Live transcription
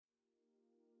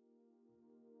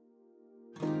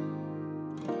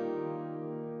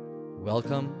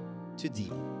Welcome to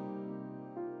Deep,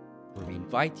 where we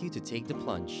invite you to take the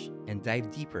plunge and dive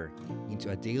deeper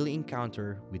into a daily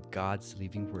encounter with God's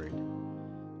living Word.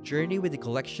 Journey with a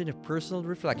collection of personal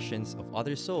reflections of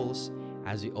other souls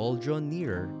as we all draw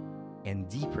nearer and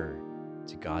deeper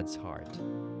to God's heart.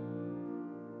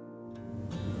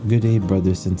 Good day,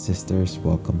 brothers and sisters.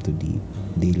 Welcome to Deep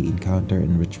Daily Encounter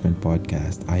Enrichment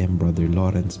Podcast. I am Brother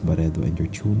Lawrence Barredo, and you're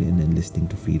tuned in and listening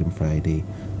to Freedom Friday.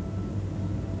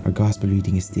 Our gospel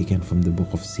reading is taken from the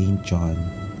book of St. John,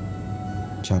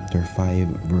 chapter 5,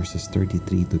 verses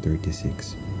 33 to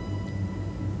 36.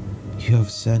 You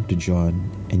have sent to John,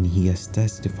 and he has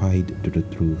testified to the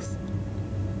truth.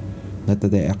 Not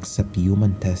that I accept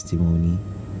human testimony,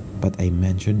 but I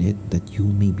mention it that you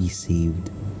may be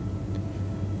saved.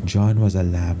 John was a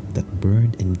lamp that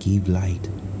burned and gave light,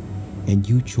 and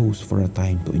you chose for a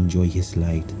time to enjoy his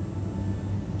light.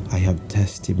 I have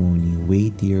testimony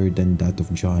weightier than that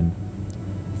of John,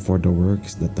 for the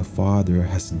works that the Father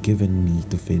has given me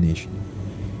to finish,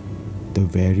 the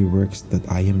very works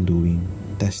that I am doing,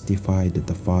 testify that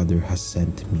the Father has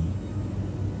sent me.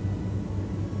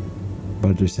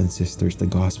 Brothers and sisters, the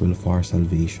gospel of our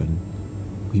salvation,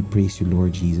 we praise you,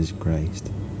 Lord Jesus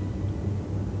Christ.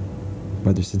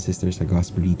 Brothers and sisters, the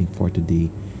gospel reading for today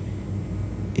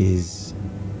is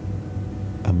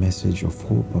a message of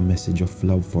hope, a message of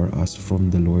love for us from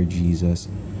the Lord Jesus.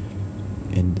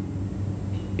 And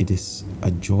it is a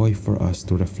joy for us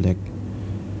to reflect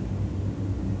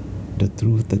the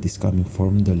truth that is coming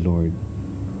from the Lord.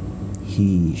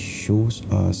 He shows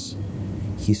us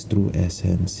His true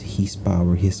essence, His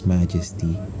power, His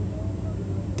majesty,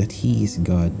 that He is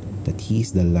God, that He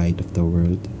is the light of the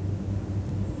world.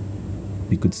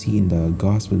 We could see in the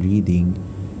gospel reading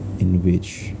in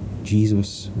which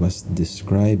Jesus was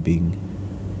describing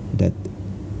that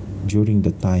during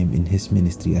the time in his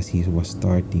ministry as he was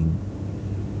starting,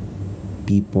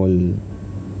 people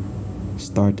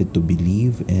started to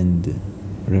believe and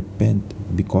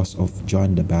repent because of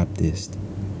John the Baptist.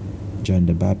 John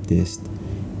the Baptist,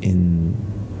 in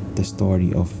the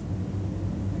story of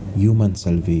human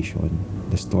salvation,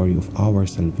 the story of our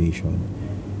salvation,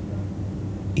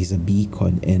 is a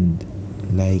beacon and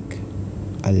like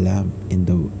a lamp in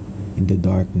the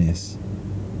darkness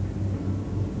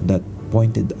that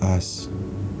pointed us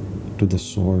to the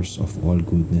source of all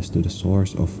goodness, to the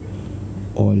source of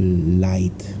all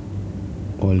light,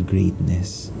 all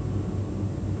greatness,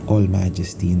 all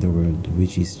majesty in the world,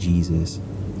 which is Jesus.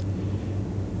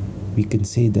 We can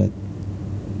say that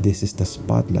this is the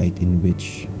spotlight in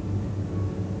which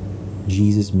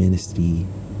Jesus' ministry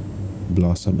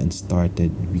blossomed and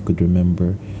started. We could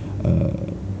remember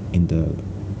in the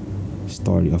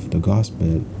story of the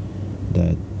gospel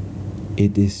that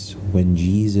it is when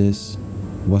Jesus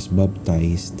was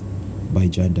baptized by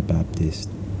John the Baptist,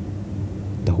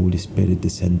 the Holy Spirit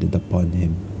descended upon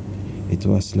him. It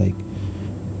was like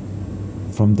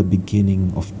from the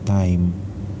beginning of time,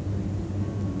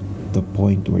 the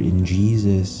point wherein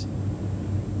Jesus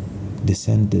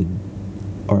descended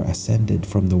or ascended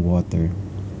from the water.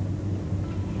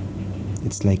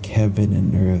 It's like heaven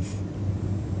and earth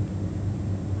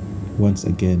once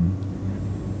again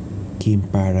came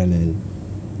parallel.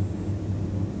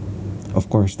 Of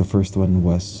course, the first one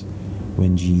was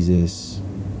when Jesus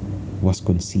was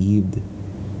conceived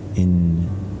in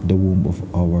the womb of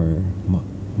our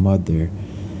mother.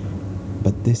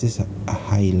 But this is a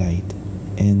highlight,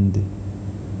 and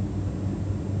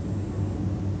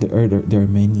there are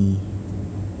many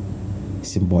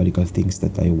symbolical things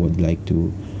that I would like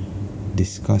to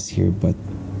discuss here, but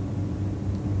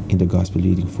in the gospel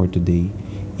reading for today,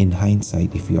 in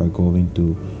hindsight, if we are going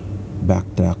to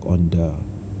backtrack on the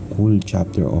whole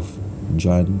chapter of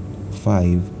John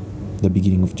 5, the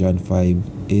beginning of John 5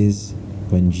 is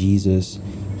when Jesus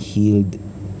healed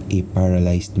a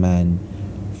paralyzed man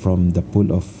from the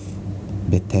pool of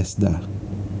Bethesda.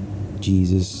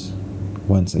 Jesus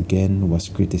once again was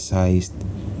criticized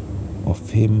of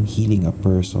him healing a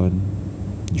person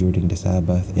during the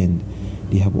Sabbath, and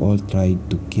they have all tried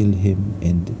to kill him.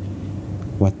 And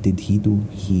what did he do?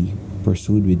 He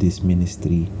pursued with his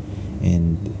ministry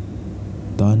and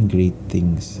done great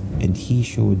things, and he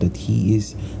showed that he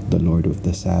is the Lord of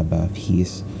the Sabbath. He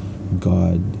is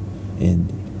God,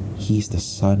 and he is the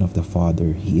Son of the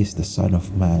Father. He is the Son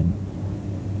of Man.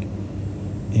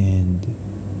 And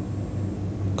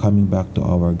coming back to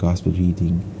our gospel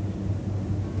reading,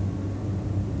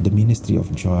 the ministry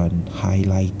of John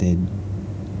highlighted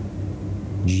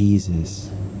Jesus.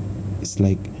 It's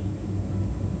like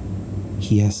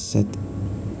he has set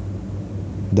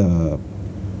the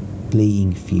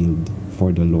playing field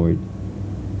for the Lord.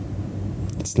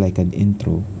 It's like an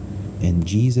intro, and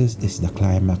Jesus is the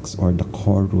climax or the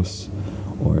chorus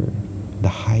or the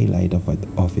highlight of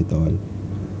it all.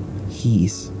 He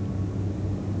is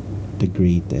the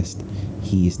greatest.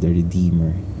 He is the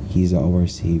Redeemer. He is our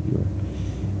Savior.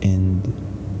 And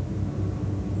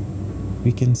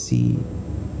we can see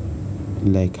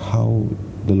like how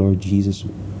the Lord Jesus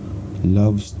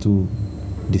loves to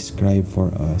describe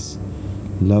for us,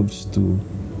 loves to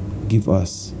give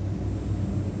us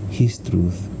His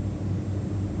truth,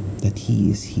 that He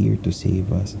is here to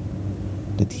save us,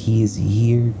 that He is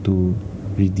here to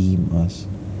redeem us,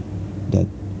 that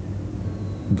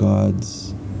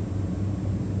God's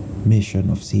mission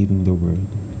of saving the world,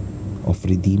 of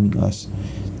redeeming us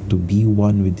to be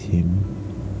one with Him,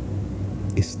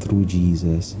 is through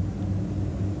Jesus.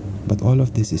 But all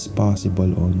of this is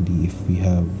possible only if we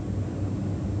have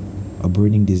a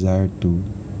burning desire to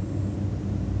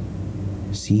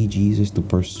see Jesus, to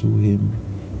pursue Him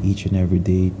each and every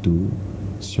day, to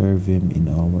serve Him in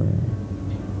our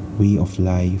way of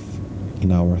life,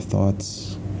 in our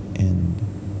thoughts, and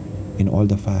in all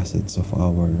the facets of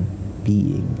our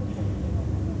being.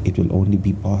 It will only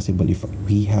be possible if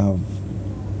we have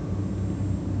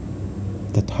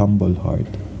that humble heart,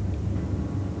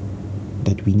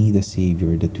 that we need a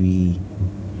Savior, that we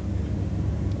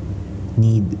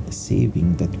need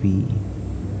saving, that we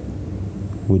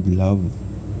would love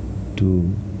to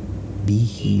be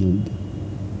healed,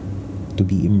 to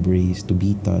be embraced, to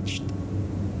be touched.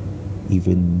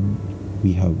 Even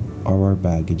we have our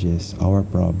baggages, our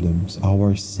problems,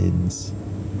 our sins.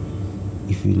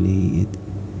 If we lay it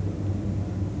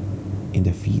in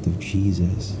the feet of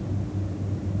Jesus,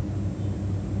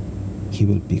 He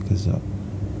will pick us up,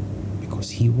 because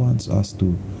He wants us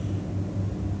to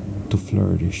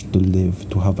flourish, to live,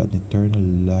 to have an eternal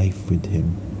life with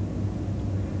Him,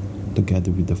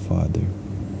 together with the Father.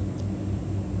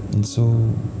 And so,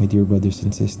 my dear brothers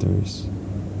and sisters,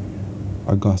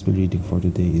 our gospel reading for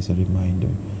today is a reminder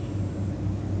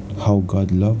how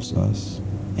God loves us,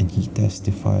 and He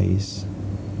testifies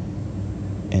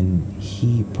and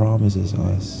He promises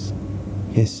us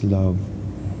His love.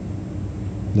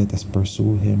 Let us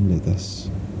pursue Him. Let us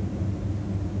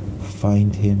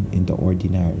find Him in the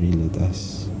ordinary. Let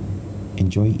us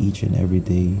enjoy each and every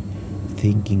day,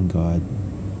 thanking God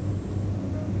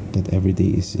that every day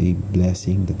is a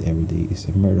blessing, that every day is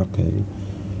a miracle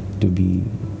to be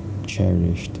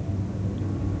cherished,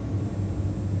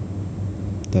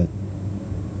 that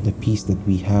the peace that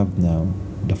we have now,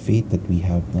 the faith that we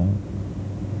have now,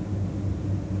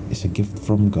 is a gift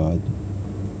from God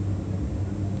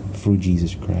through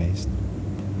Jesus Christ.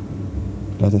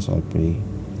 Let us all pray.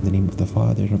 In the name of the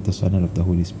Father, and of the Son, and of the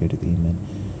Holy Spirit. Amen.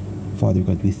 Father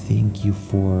God, we thank You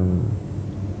for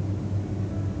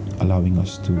allowing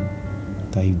us to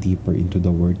dive deeper into the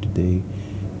Word today.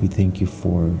 We thank You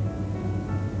for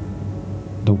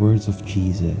the words of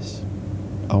Jesus,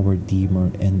 our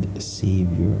Redeemer and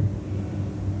Savior,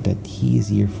 that He is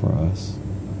here for us.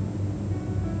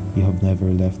 You have never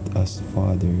left us,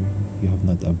 Father. You have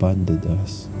not abandoned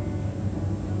us.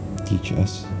 Teach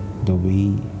us the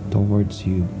way towards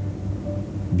You.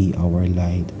 Be our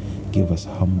light. Give us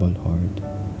humble heart.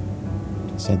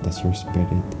 Send us Your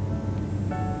Spirit,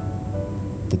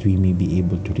 that we may be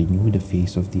able to renew the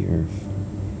face of the earth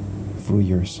through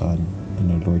Your Son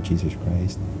and our Lord Jesus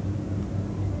Christ.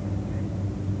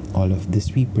 All of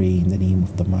this we pray in the name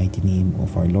of the mighty name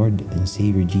of our Lord and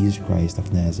Savior Jesus Christ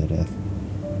of Nazareth,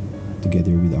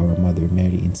 together with our Mother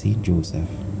Mary and Saint Joseph.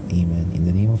 Amen. In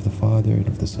the name of the Father, and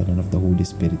of the Son, and of the Holy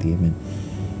Spirit. Amen.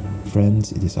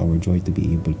 Friends, it is our joy to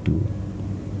be able to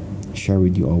share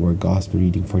with you our gospel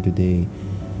reading for today.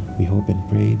 We hope and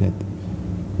pray that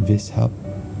this help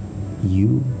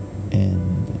you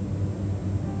and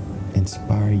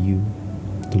inspire you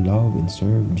to love and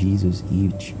serve Jesus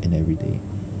each and every day.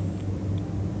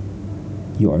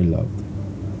 You are loved.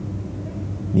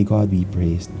 May God be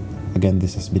praised. Again,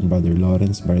 this has been Brother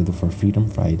Lawrence Barredo for Freedom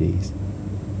Fridays.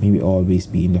 May we always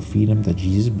be in the freedom that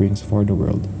Jesus brings for the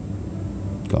world.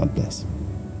 God bless.